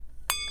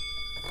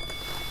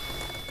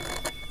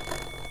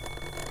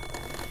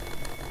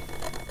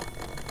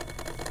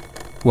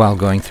while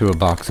going through a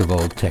box of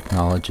old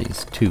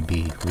technologies to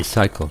be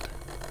recycled,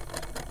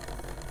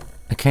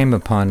 I came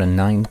upon a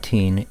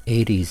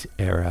 1980s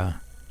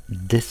era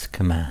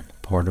Discman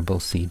portable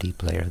CD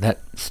player that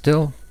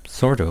still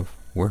sort of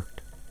worked.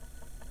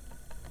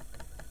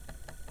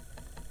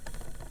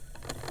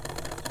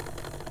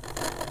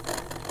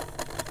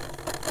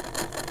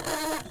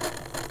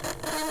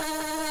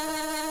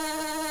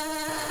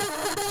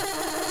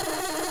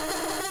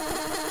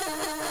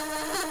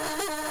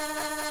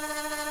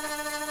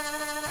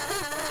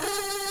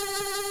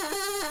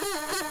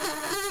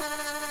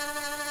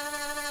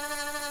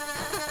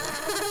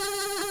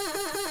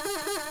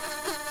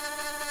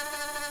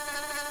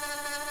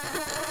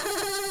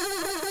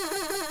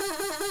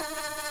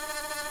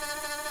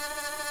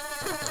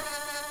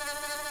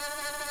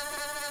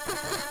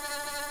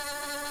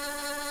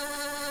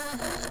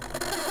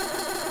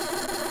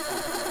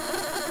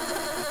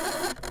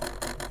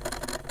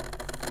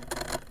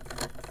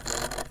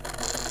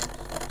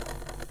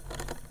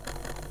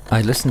 I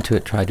listened to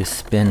it try to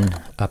spin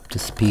up to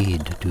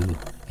speed to do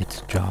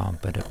its job,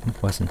 but it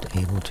wasn't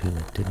able to.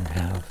 It didn't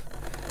have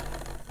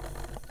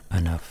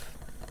enough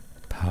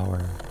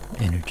power,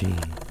 energy,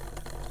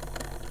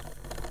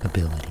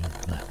 ability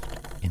left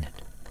in it.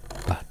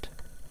 But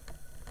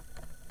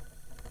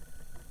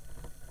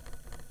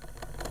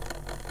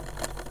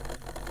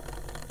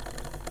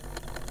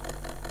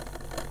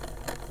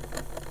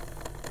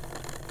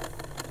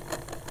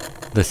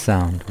the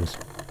sound was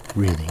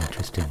really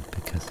interesting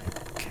because it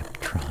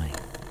kept trying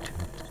to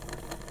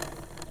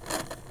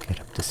get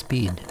up to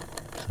speed,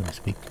 so to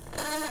speak.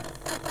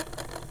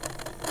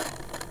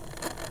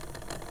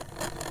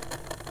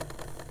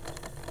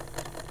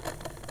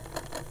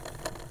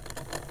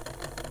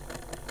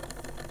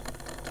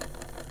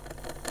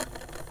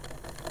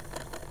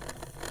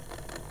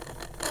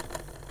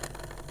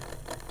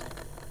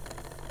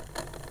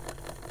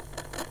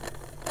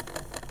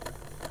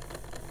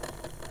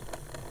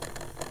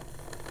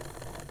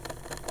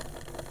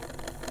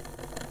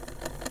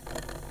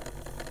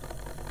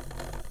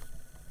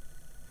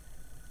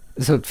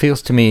 So it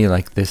feels to me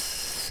like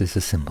this is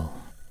a symbol.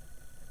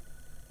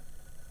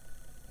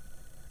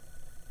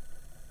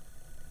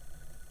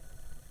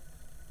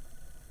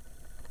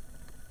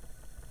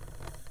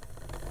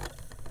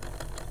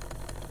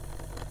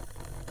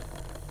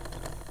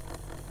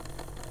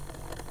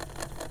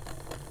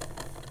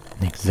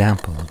 An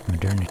example of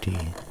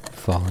modernity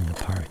falling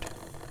apart,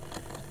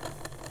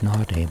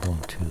 not able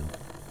to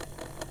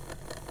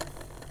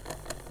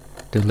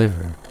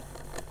deliver.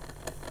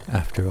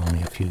 After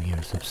only a few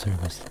years of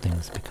service,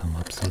 things become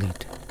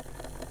obsolete.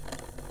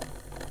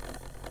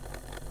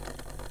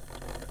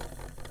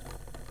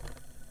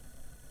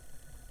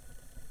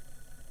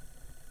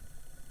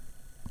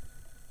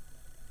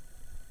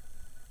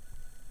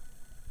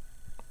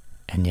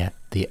 And yet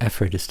the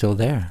effort is still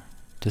there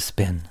to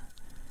spin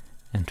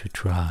and to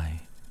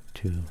try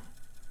to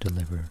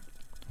deliver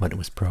what it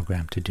was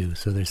programmed to do.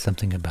 So there's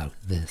something about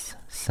this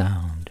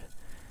sound.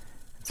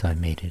 So I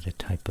made it a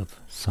type of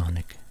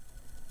sonic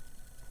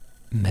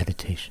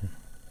meditation.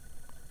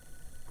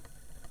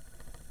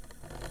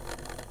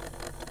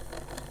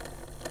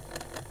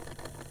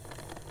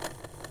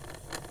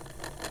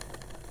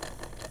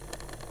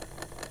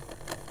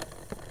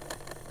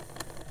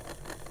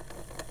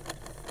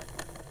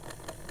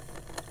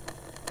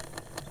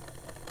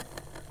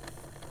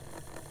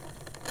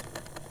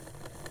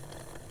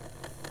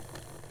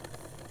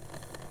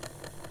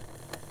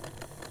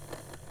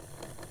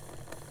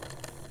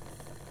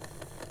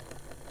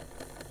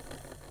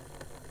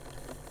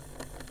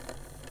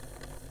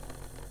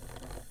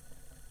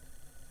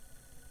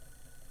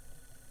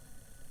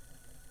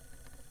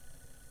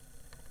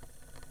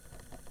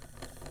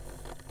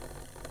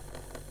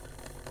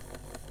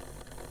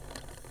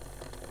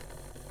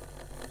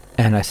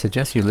 And I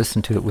suggest you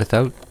listen to it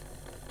without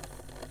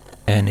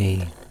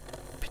any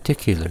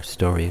particular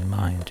story in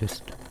mind,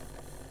 just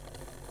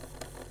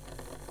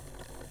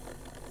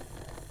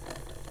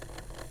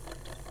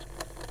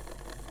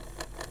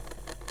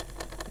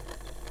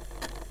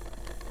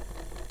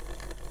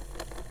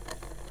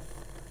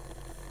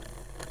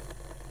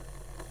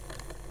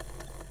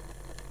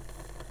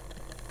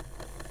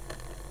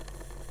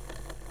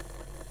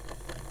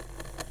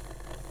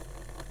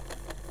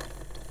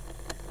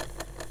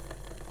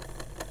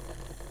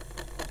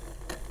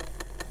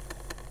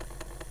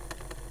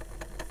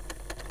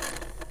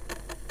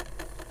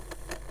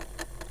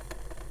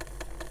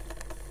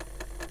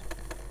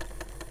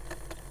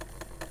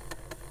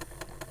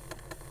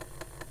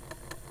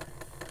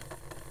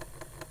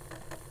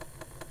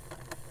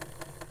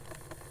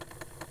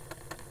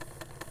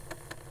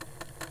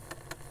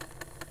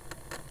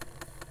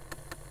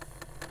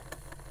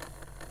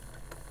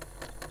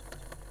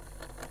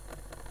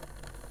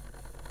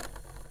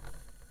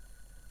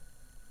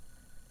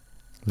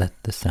let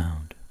the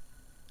sound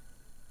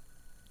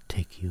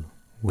take you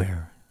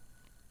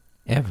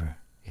wherever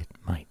it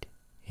might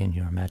in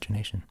your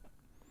imagination.